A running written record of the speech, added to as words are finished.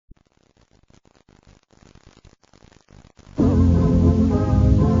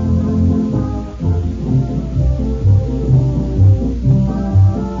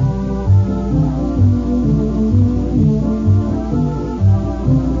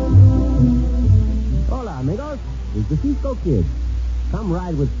the Cisco Kid. Come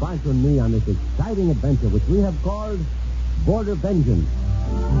ride with Pancho and me on this exciting adventure, which we have called Border Vengeance.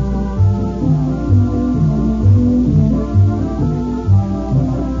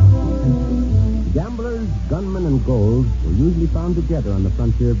 Gamblers, gunmen, and gold were usually found together on the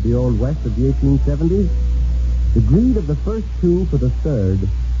frontier of the Old West of the 1870s. The greed of the first two for the third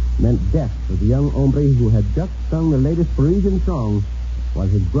meant death for the young hombre who had just sung the latest Parisian song while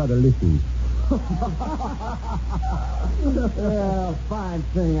his brother listened. Well, fine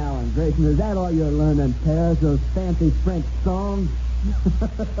thing, Alan Grayson. Is that all you're learning in Paris, those fancy French songs?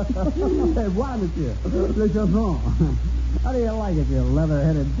 Hey, why, monsieur? Le chanson. How do you like it, you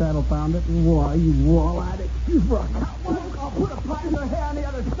leather-headed saddle pounder? Why, you wall-eyed excuse for a cowboy. I'll put a pot in your hair on the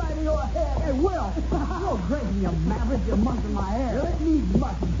other side of your head. Hey, Will! You're Grayson, you maverick. You're munching my hair. It needs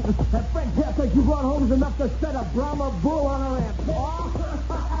mustard. That French haircut you brought home is enough to set a Brahma bull on a ramp.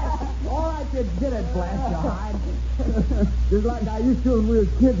 All right, you did it, blast your hide. Just like I used to when we were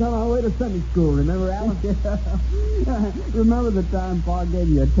kids on our way to Sunday school. Remember, Alan? Remember the time Pa gave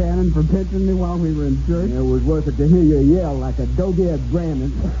you a tannin for pinching me while we were in church? Yeah, it was worth it to hear you yell like a doggy at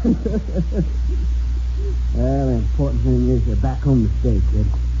Brandon. Well, the important thing is you're back home to stay, kid.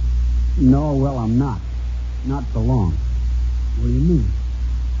 No, well, I'm not. Not for long. What do you mean?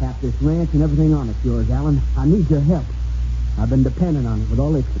 Half this ranch and everything on it's yours, Alan. I need your help. I've been depending on it with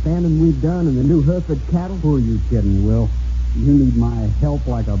all the expanding we've done and the new Hereford cattle. Who are you kidding, Will? You need my help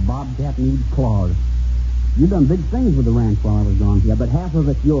like a bobcat needs claws. You've done big things with the ranch while I was gone. Yeah, but half of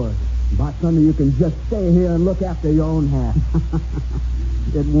it's yours. By Sunday, you can just stay here and look after your own half.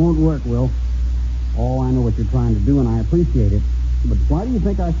 It won't work, Will. Oh, I know what you're trying to do, and I appreciate it. But why do you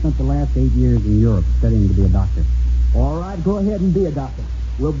think I spent the last 8 years in Europe studying to be a doctor? All right, go ahead and be a doctor.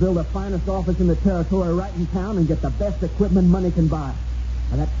 We'll build the finest office in the territory right in town and get the best equipment money can buy.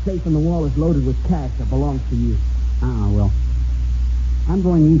 Now, that safe in the wall is loaded with cash that belongs to you. Will. I'm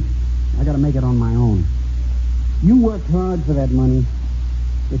going east. I got to make it on my own. You worked hard for that money.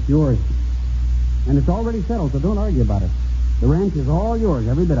 It's yours. And it's already settled, so don't argue about it. The ranch is all yours,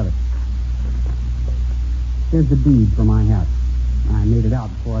 every bit of it. Here's the deed for my house. I made it out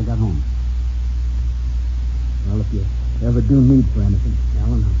before I got home. Well, if you ever do need for anything,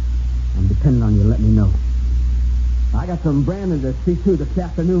 Alan, I'm depending on you to let me know. I got some Brandon to see to this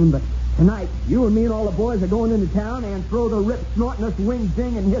afternoon, but tonight, you and me and all the boys are going into town and throw the rip snortingest wing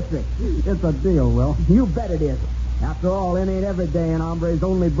ding in history. It's a deal, Will. You bet it is. After all, it ain't every day an hombre's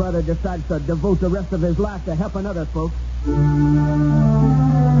only brother decides to devote the rest of his life to helping other folks.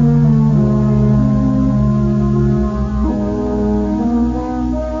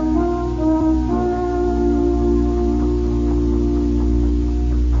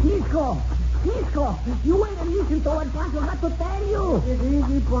 Cisco, you wait and listen to what Pancho got to tell you. It's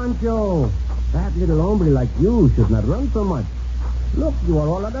easy, Pancho. That little hombre like you should not run so much. Look, you are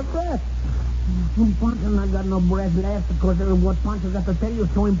all out of breath. Pancho not got no breath left because of what Pancho got to tell you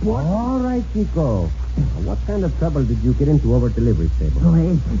is so important. All right, Chico. What kind of trouble did you get into over at the livery stable? Oh,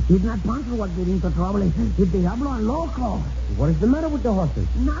 hey, it's not Pancho what get into trouble. It's Diablo and Loco. What is the matter with the horses?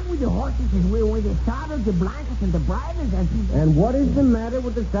 Not with the horses. It's with the saddles, the blankets, and the bridles. And what is the matter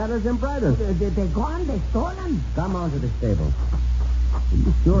with the saddles and bridles? They're gone. They're stolen. Come on to the stable. Are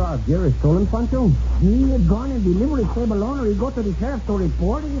you sure our gear is stolen, Pancho? He is gone in the livery stable owner. He go to the sheriff to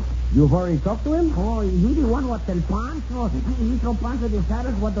report it. You've already talked to him? Oh, he the one what tell Pancho. He told Pancho the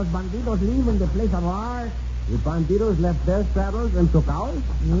saddles what those bandidos leave in the place of ours. The bandidos left their saddles and took ours?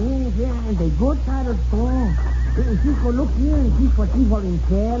 Yes, yeah, and they good saddles too. Cisco, look here and see what he for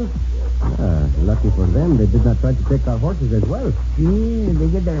himself. Lucky for them, they did not try to take our horses as well. See, they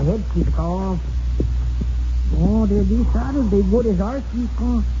get their heads kicked off. Oh, these saddles, they good as ours,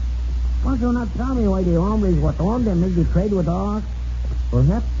 Cisco. Pancho not tell me why the hombres what on them make the trade with us.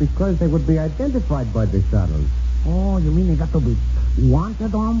 Perhaps because they would be identified by the saddles. Oh, you mean they got to be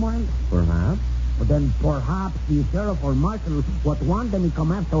wanted hombres? Perhaps. But then perhaps the sheriff or marshal what want them to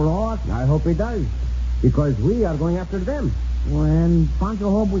come after us. I hope he does. Because we are going after them. When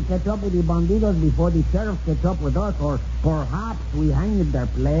Pancho hope we catch up with the bandidos before the sheriff catch up with us, or perhaps we hang in their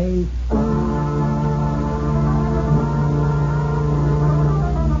place.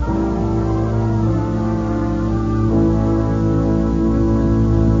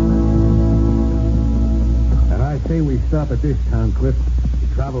 And I say we stop at this town, Cliff.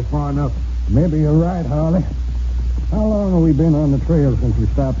 We travel far enough. Maybe you're right, Harley. How long have we been on the trail since we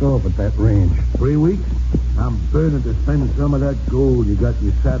stopped off at that range? 3 weeks? I'm burning to spend some of that gold you got in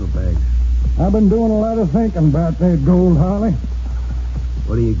your saddlebags. I've been doing a lot of thinking about that gold, Harley.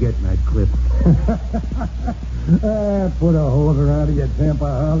 What are you getting at, Cliff? Put a holder out of your temper,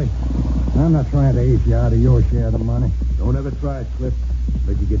 Harley. I'm not trying to ace you out of your share of the money. Don't ever try it, Cliff.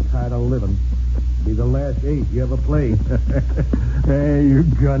 But you get tired of living. It'll be the last ace you ever played. Hey, you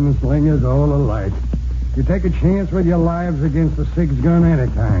gunslingers all alike. You take a chance with your lives against a six-gun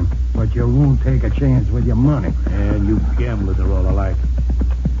anytime, but you won't take a chance with your money. And you gamblers are all alike.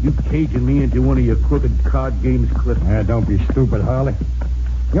 You caging me into one of your crooked card games, Cliff. Don't be stupid, Harley.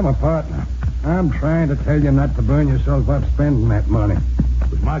 You're my partner. I'm trying to tell you not to burn yourself up spending that money.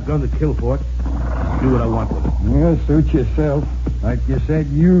 With my gun to kill for it, do what I want with it. Yeah, suit yourself. Like you said,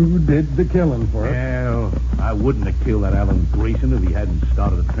 you did the killing for it. Well, I wouldn't have killed that Alan Grayson if he hadn't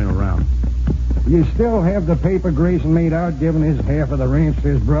started to turn around. You still have the paper Grayson made out giving his half of the ranch to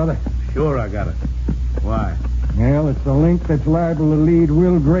his brother? Sure, I got it. Why? Well, it's the link that's liable to lead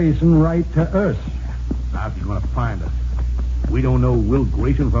Will Grayson right to us. How's he going to find us? We don't know Will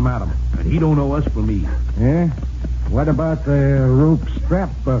Grayson from Adam, and he don't know us from me. Yeah? What about the rope strap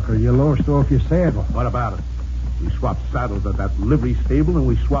buckle you lost off your saddle? What about it? We swapped saddles at that livery stable, and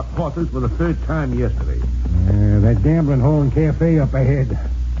we swapped horses for the third time yesterday. That gambling hall and cafe up ahead.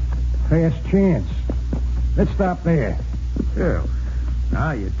 Fast chance. Let's stop there. Well,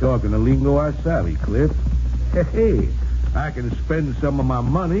 now you're talking the lingo I savvy, Cliff. Hey, I can spend some of my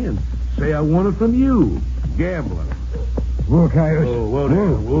money and say I won it from you. Gambling. Whoa, Coyote.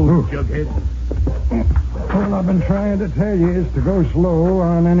 Whoa, Jughead. All I've been trying to tell you is to go slow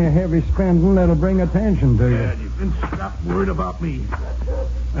on any heavy spending that'll bring attention to you. Yeah, you can stop worrying about me.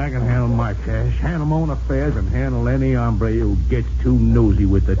 I can handle my cash, handle my own affairs, and handle any hombre who gets too nosy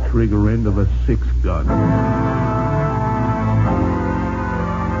with the trigger end of a six-gun.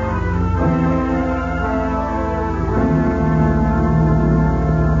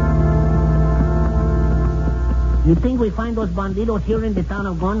 You think we find those bandidos here in the town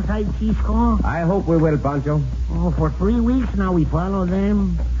of Onside, Cisco? I hope we will, Pancho. Oh, for 3 weeks now we follow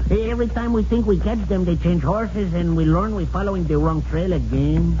them. Every time we think we catch them, they change horses, and we learn we're following the wrong trail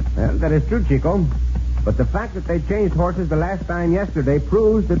again. Well, that is true, Chico. But the fact that they changed horses the last time yesterday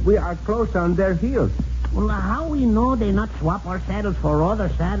proves that we are close on their heels. Well, how we know they not swap our saddles for other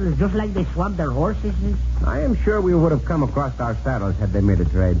saddles, just like they swap their horses? I am sure we would have come across our saddles had they made a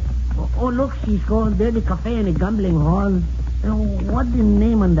trade. Oh, look, Cisco, there's the cafe and the gambling hall. What's the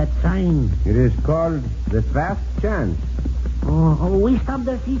name on that sign? It is called the Fast Chance. Oh, we stop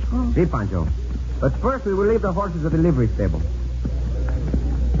there, Cisco? See, Pancho. But first we will leave the horses at the livery stable.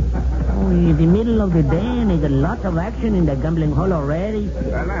 Oh, it's the middle of the day, and there's lots of action in the gambling hall already.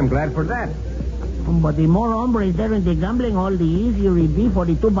 Well, I'm glad for that. But the more hombres there in the gambling hall, the easier it be for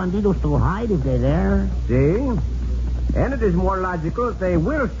the two bandidos to hide if they're there. See? And it is more logical if they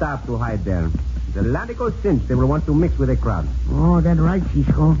will stop to hide there. It's a logical cinch they will want to mix with a crowd. Oh, that's right,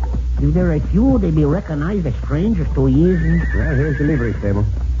 Cisco. If there are few, they be recognized as strangers too easy. Well, here's the livery stable.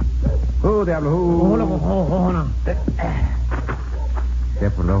 Oh, Diablo, who? Hold on.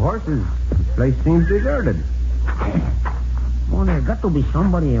 Except for the horses, this place seems deserted. Oh, there's got to be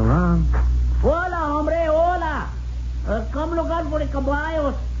somebody around. Hola, hombre, hola. Come look out for the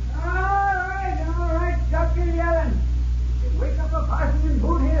caballos. All right. Stop your yelling. Wake up a parson in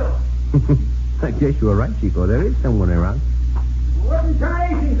Boot Hill. I guess you are right, Chico. There is someone around. What in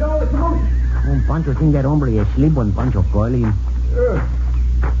tarnation's all the commotion? Oh, Pancho think that hombre is asleep when Pancho called him.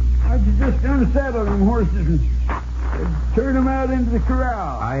 How'd you just unsaddle them horses and turn them out into the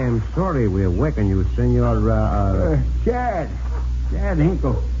corral? I am sorry we awakened you, Senor, Chad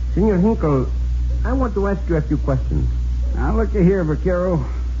Hinkle. Senor Hinkle, I want to ask you a few questions. Now, looky here, Vaquero.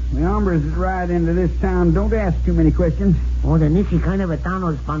 The hombres that ride into this town don't ask too many questions. Oh, then this is kind of a town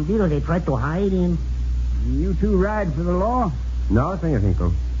of bandidos they try to hide in. You two ride for the law? No, Senor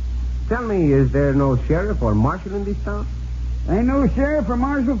Hinkle. Tell me, is there no sheriff or marshal in this town? Ain't no sheriff or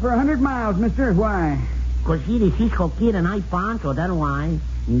marshal for 100 miles, mister. Why? Because he the Cisco Kid and I Pancho, that's why.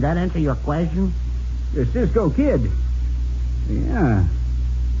 Does that answer your question? The Cisco Kid. Yeah,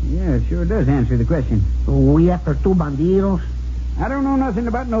 it sure does answer the question. We after two bandidos? I don't know nothing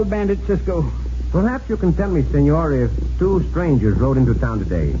about no bandit, Cisco. Perhaps you can tell me, Senor, if two strangers rode into town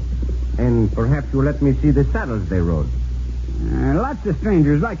today. And perhaps you'll let me see the saddles they rode. Lots of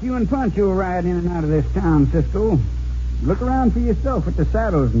strangers like you and Pancho ride in and out of this town, Cisco. Look around for yourself at the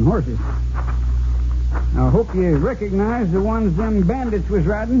saddles and horses. I hope you recognize the ones them bandits was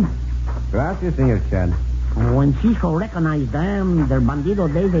riding. Gracias, Senor Chad. When Cisco recognized them, their bandido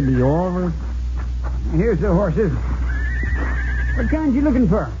days will be over. Here's the horses. What kind you looking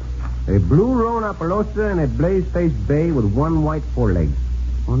for? A blue roan Appaloosa and a blaze-faced bay with one white foreleg.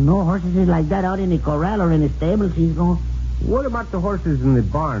 Oh, no horses is like that out in the corral or in the stable, Cisco. What about the horses in the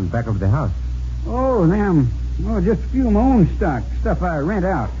barn back of the house? Oh, them. Oh, just a few of my own stock. Stuff I rent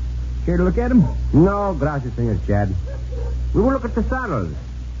out. Care to look at them? No, gracias, Senor Chad. We will look at the saddles.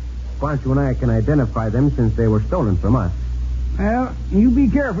 Pancho and I can identify them since they were stolen from us. Well, you be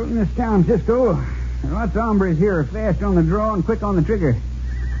careful in this town, Cisco. Lots of hombres here are fast on the draw and quick on the trigger.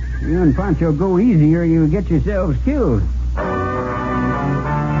 You and Pancho go easy or you'll get yourselves killed.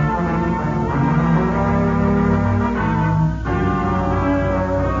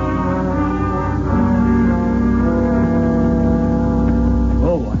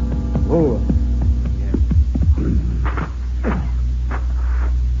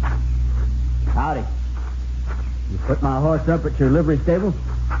 Howdy. You put my horse up at your livery stable?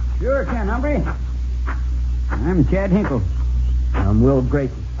 Sure can, hombre. I'm Chad Hinkle. I'm Will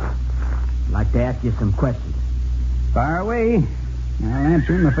Grayson. I'd like to ask you some questions. Fire away. I'll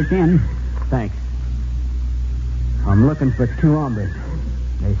answer him if I can. Thanks. I'm looking for two hombres.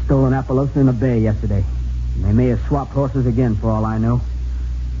 They stole an Appaloosa in a bay yesterday. And they may have swapped horses again for all I know.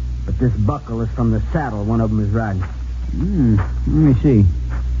 But this buckle is from the saddle one of them is riding. Let me see.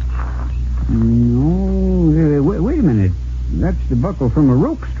 No, wait a minute. That's the buckle from a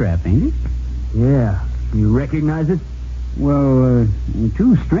rope strap, ain't it? Yeah. You recognize it? Well,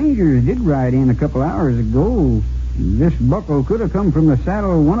 two strangers did ride in a couple hours ago. This buckle could have come from the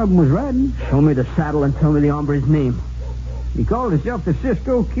saddle one of them was riding. Show me the saddle and tell me the hombre's name. He called himself the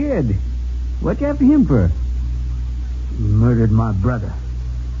Cisco Kid. What you after him for? He murdered my brother.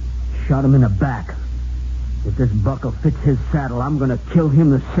 Shot him in the back. If this buckle fits his saddle, I'm going to kill him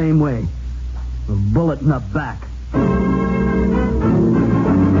the same way. A bullet in the back.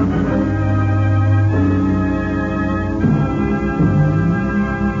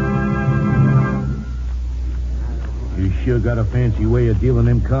 You sure got a fancy way of dealing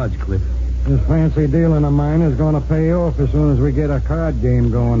them cards, Cliff. This fancy dealing of mine is going to pay off as soon as we get a card game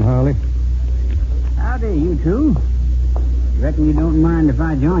going, Harley. Howdy, you two. Reckon you don't mind if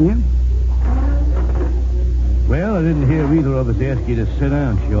I join you? Well, I didn't hear either of us ask you to sit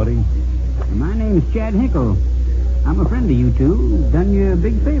down, Shorty. My name's Chad Hinkle. I'm a friend of you two. Done you a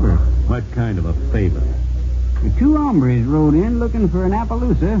big favor. What kind of a favor? The two hombres rode in looking for an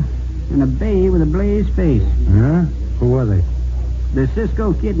Appaloosa in a bay with a blaze face. Huh? Who are they? The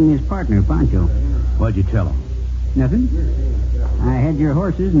Cisco Kid and his partner, Pancho. What'd you tell them? Nothing. I had your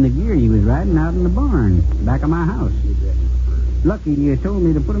horses and the gear you was riding out in the barn, back of my house. Lucky you told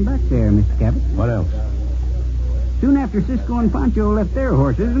me to put them back there, Mr. Cabot. What else? Soon after Cisco and Pancho left their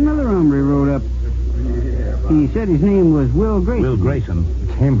horses, another hombre rode up. He said his name was Will Grayson. Will Grayson.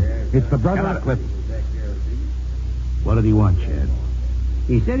 It's him. It's the brother. Shut up, Cliff. What did he want, Chad?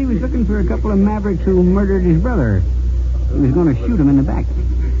 He said he was looking for a couple of mavericks who murdered his brother. He was going to shoot him in the back.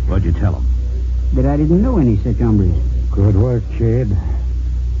 What'd you tell him? That I didn't know any such hombres. Good work, Chad.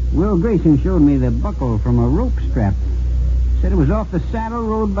 Will Grayson showed me the buckle from a rope strap. Said it was off the saddle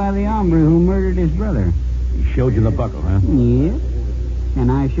rode by the hombre who murdered his brother. He showed you the buckle, huh? Yes. And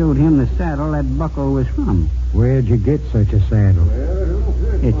I showed him the saddle that buckle was from. Where'd you get such a saddle?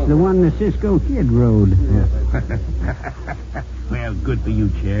 It's the one the Cisco Kid rode. Well, good for you,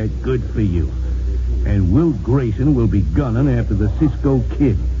 Chad. Good for you. And Will Grayson will be gunning after the Cisco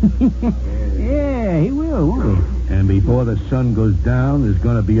Kid. Yeah, he will, won't he? And before the sun goes down, there's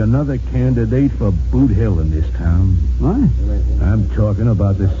going to be another candidate for Boot Hill in this town. What? I'm talking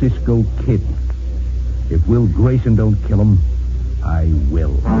about the Cisco Kid. If Will Grayson don't kill him, I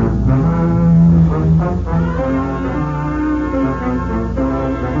will.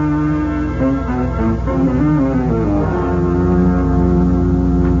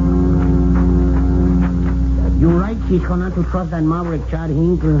 You're right, Cisco, not to trust that maverick Chad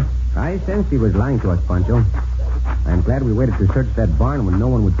Hinkle. I sensed he was lying to us, Pancho. I'm glad we waited to search that barn when no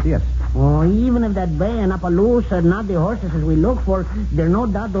one would see us. Oh, even if that bay and Appaloosa are not the horses as we look for, there's no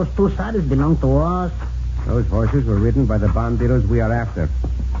doubt those two saddles belong to us. Those horses were ridden by the bandidos we are after.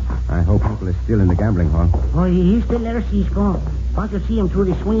 I hope Uncle is still in the gambling hall. Oh, he's still there, Cisco. Can't you see him through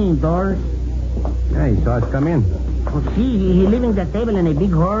the swinging doors? Yeah, he saw us come in. Oh, see, he's leaving the table in a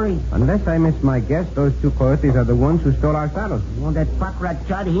big hurry. Unless I miss my guess, those two coyotes are the ones who stole our saddles. Oh, that fat rat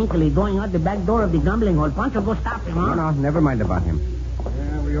Chad Hinkle is going out the back door of the gambling hall. Pancho, go stop him, huh? No, never mind about him.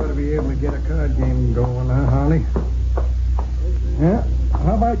 Yeah, we ought to be able to get a card game going, huh, Harley? Yeah?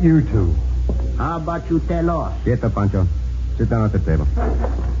 How about you two? How about you tell us? Quieto, Pancho. Sit down at the table.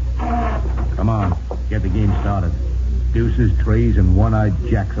 Come on, get the game started. Deuces, trays, and one-eyed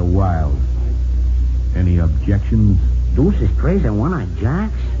jacks are wild. Any objections? Deuces, trays, and one-eyed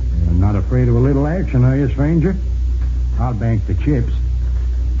jacks? You're not afraid of a little action, are you, stranger? I'll bank the chips.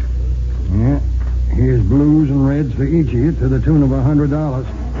 Yeah. Here's blues and reds for each of you to the tune of $100.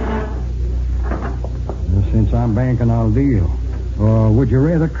 Since I'm banking, I'll deal. Or would you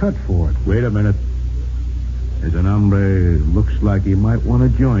rather cut for it? Wait a minute. There's an hombre looks like he might want to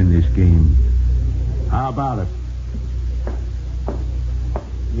join this game. How about it?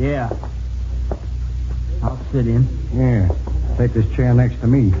 Yeah. I'll sit in. Yeah. Take this chair next to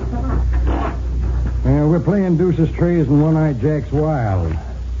me. We're playing deuces, trays, and one-eyed Jack's wild.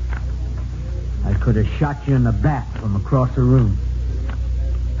 I could have shot you in the back from across the room.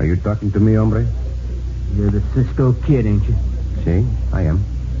 Are you talking to me, hombre? You're the Cisco Kid, ain't you? See, I am.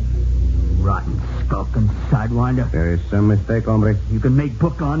 Rotten, skulking sidewinder. There is some mistake, hombre. You can make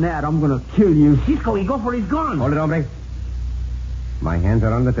book on that. I'm going to kill you. Cisco, he go for his gun. Hold it, hombre. My hands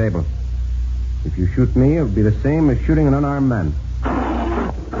are on the table. If you shoot me, it'll be the same as shooting an unarmed man.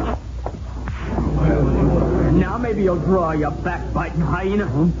 Now maybe you'll draw your backbiting hyena.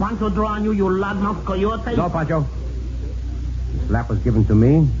 Pancho draw on you, you loudmouth coyote. No, Pancho. The slap was given to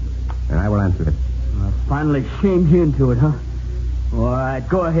me, and I will answer it. Finally shamed you into it, huh? All right,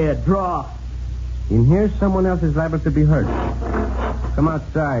 go ahead, draw. In here, someone else is liable to be hurt. Come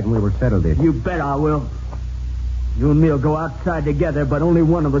outside and we will settle this. You bet I will. You and me will go outside together, but only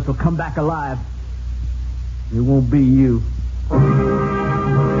one of us will come back alive. It won't be you. Come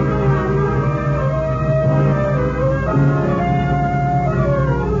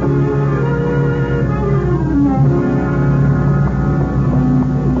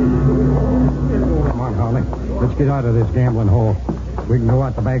on, Holly. Let's get out of this gambling hole. We can go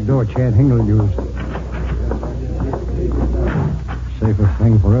out the back door Chad Hingle used. Safest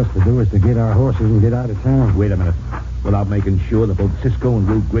thing for us to do is to get our horses and get out of town. Wait a minute. Without making sure that both Cisco and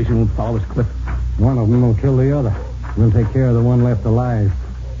Will Grayson won't follow us, Cliff. One of them will kill the other. We'll take care of the one left alive.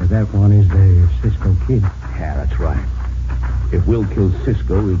 But that one is the Cisco Kid. Yeah, that's right. If Will kills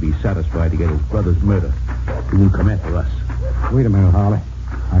Cisco, he'll be satisfied to get his brother's murder. He won't come after us. Wait a minute, Holly.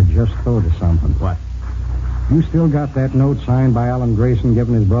 I just thought of something. What? You still got that note signed by Alan Grayson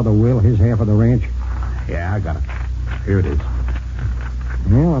giving his brother Will his half of the ranch? Yeah, I got it. Here it is.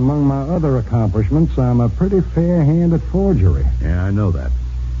 Well, among my other accomplishments, I'm a pretty fair hand at forgery. Yeah, I know that.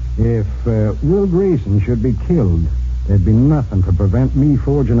 If Will Grayson should be killed, there'd be nothing to prevent me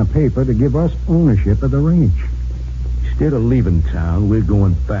forging a paper to give us ownership of the ranch. Instead of leaving town, we're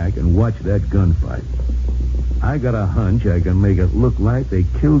going back and watch that gunfight. I got a hunch I can make it look like they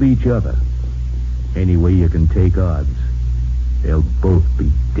killed each other. Any way you can take odds, they'll both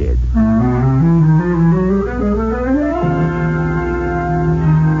be dead.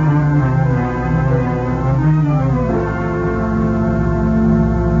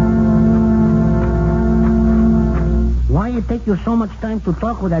 Why it take you so much time to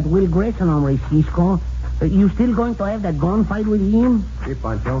talk with that Will Grayson hombre, Cisco? You still going to have that gunfight with him? See,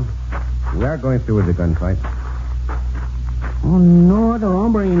 Pancho, we are going through with the gunfight. Oh, no other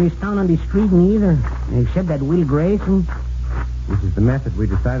hombre in this town on the street neither, except that Will Grayson. This is the method we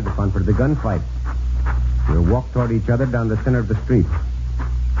decided upon for the gunfight. We'll walk toward each other down the center of the street.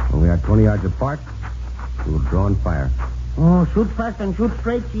 When we are 20 yards apart, we will draw and fire. Oh, shoot fast and shoot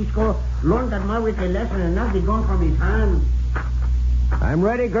straight, Cisco. Learn that maverick a lesson and not be gone from his hand. I'm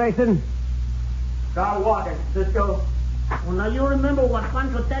ready, Grayson. Start walking, Cisco. Well, now you remember what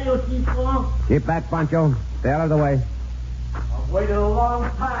Pancho tell you, Cisco? Keep back, Pancho. Stay out of the way. I've waited a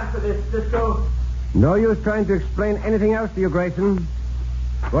long time for this, Cisco. No use trying to explain anything else to you, Grayson.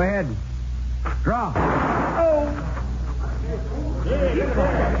 Go ahead. Draw.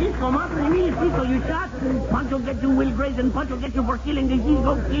 Cisco, madre mía, Cisco, you shot. Pancho get you, Will Grayson. Pancho get you for killing the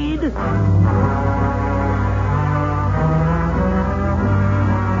Cisco Kid.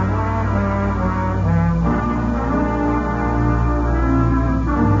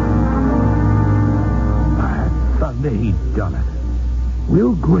 He'd done it.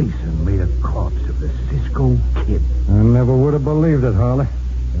 Will Grayson made a corpse of the Cisco Kid. I never would have believed it, Harley,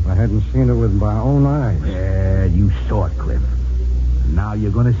 if I hadn't seen it with my own eyes. Yeah, you saw it, Cliff. Now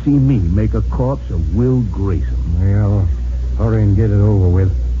you're going to see me make a corpse of Will Grayson. Well, hurry and get it over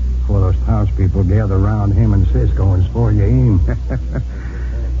with before those townspeople gather around him and Cisco and spoil your aim.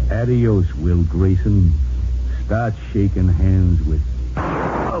 Adios, Will Grayson. Start shaking hands with...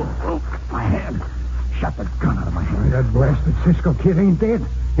 Oh, my hand. Shot the gun out of my hand. That blasted Cisco Kid ain't dead.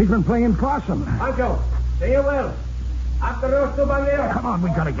 He's been playing possum. Pancho, stay well. After those two banderas. Come on, we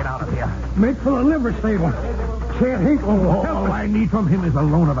got to get out of here. Make for the liver stable. Chad Hinkle will help All us. I need from him is a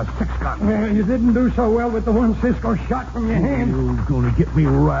loan of a 6-gun. You didn't do so well with the one Cisco shot from your hand. You're going to get me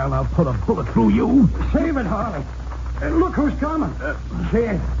riled. I'll put a bullet through you. Save it, Harley. Look who's coming.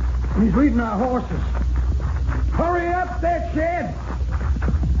 Chad. He's leading our horses. Hurry up there, Chad.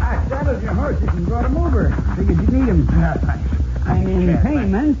 I saddled your horses and brought them over. Figured you'd need them. And in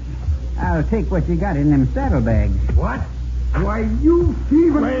payment, I'll take what you got in them saddlebags. What? Why, you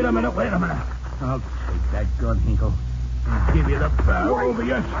thieving... Wait a minute. I'll take that gun, Hinkle. And give you the barrel over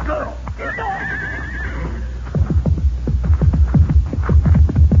your skull.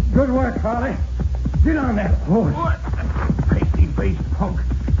 Good work, Harley. Get on that horse. What? Pasty-faced punk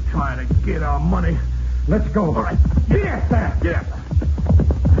trying to get our money. Let's go. All right. Get up there. Get up.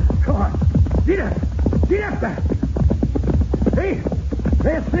 Come on. Get up. Get up there. Hey,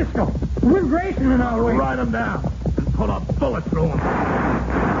 there's Cisco. Will Grayson in our way. Ride him down and put a bullet through him.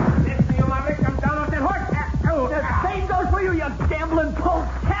 You want me to come down off that horse? The same goes for you, you gambling poke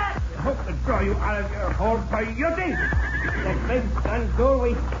cat. I hope to draw you out of your hole, coyote. The big gun goal,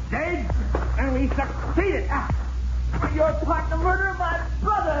 we stayed, and we succeeded. You're plotting to murder my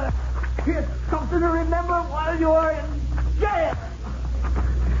brother. Here's something to remember while you're in jail.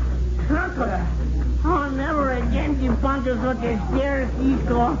 Uncle, oh, never again give Pancho such a scare,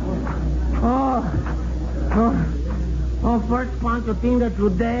 Cisco. Oh, first Pancho think that you're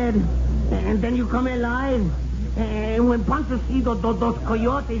dead, and then you come alive. And when Pancho sees those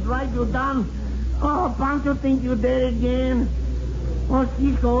coyotes ride you down, oh, Pancho think you're dead again. Oh,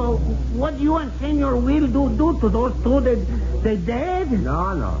 Cisco, what you and Senor Will do to those two? They dead?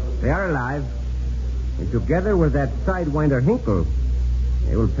 No. They are alive. And together with that sidewinder Hinkle,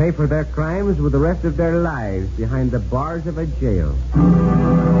 they will pay for their crimes with the rest of their lives behind the bars of a jail.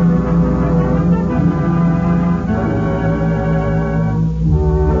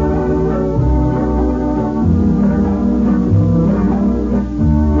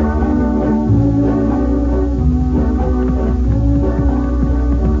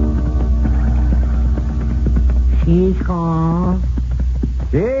 Cisco.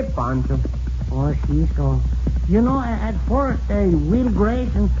 See, Pancho. Oh, Cisco. You know, at first, Will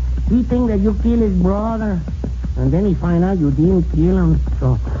Grayson, he think that you killed his brother. And then he find out you didn't kill him.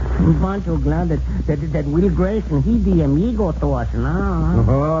 So, Pancho glad that Will Grayson, he the amigo to us now.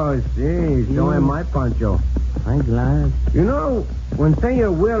 Huh? Oh, see. So am I, Pancho. I'm glad. You know, when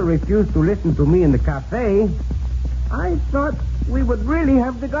Senor Will refused to listen to me in the cafe, I thought we would really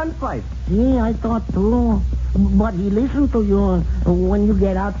have the gunfight. See, I thought too. But he listened to you when you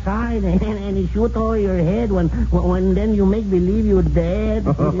get outside, and he shoot over your head when then you make believe you're dead.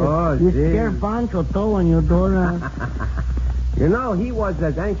 Oh, you see. scare Pancho too when you do that. You know, he was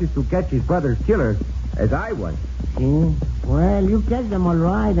as anxious to catch his brother's killer as I was. See? Well, you catch them all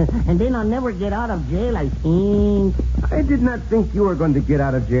right, and then I'll never get out of jail, I think. I did not think you were going to get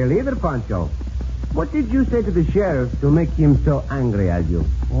out of jail either, Pancho. What did you say to the sheriff to make him so angry at you?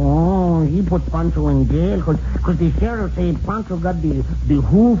 Oh, he put Pancho in jail because the sheriff said Pancho got the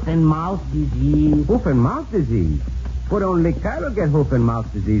hoof and mouth disease. Hoof and mouth disease? But only cattle get hoof and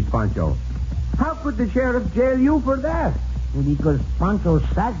mouth disease, Pancho. How could the sheriff jail you for that? Because Pancho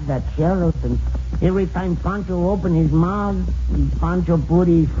sacked that sheriff, and every time Pancho opened his mouth, Pancho put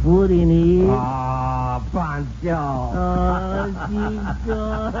his foot in it. Oh, Pancho. Oh,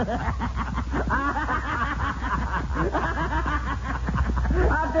 Cisco.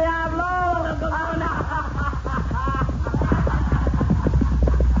 ¡A diablo!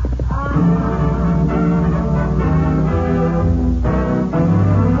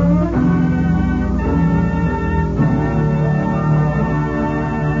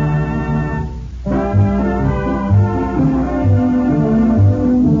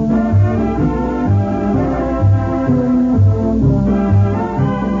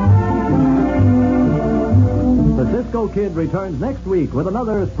 Cisco Kid returns next week with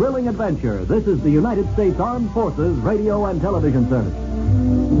another thrilling adventure. This is the United States Armed Forces Radio and Television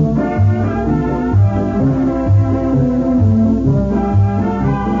Service.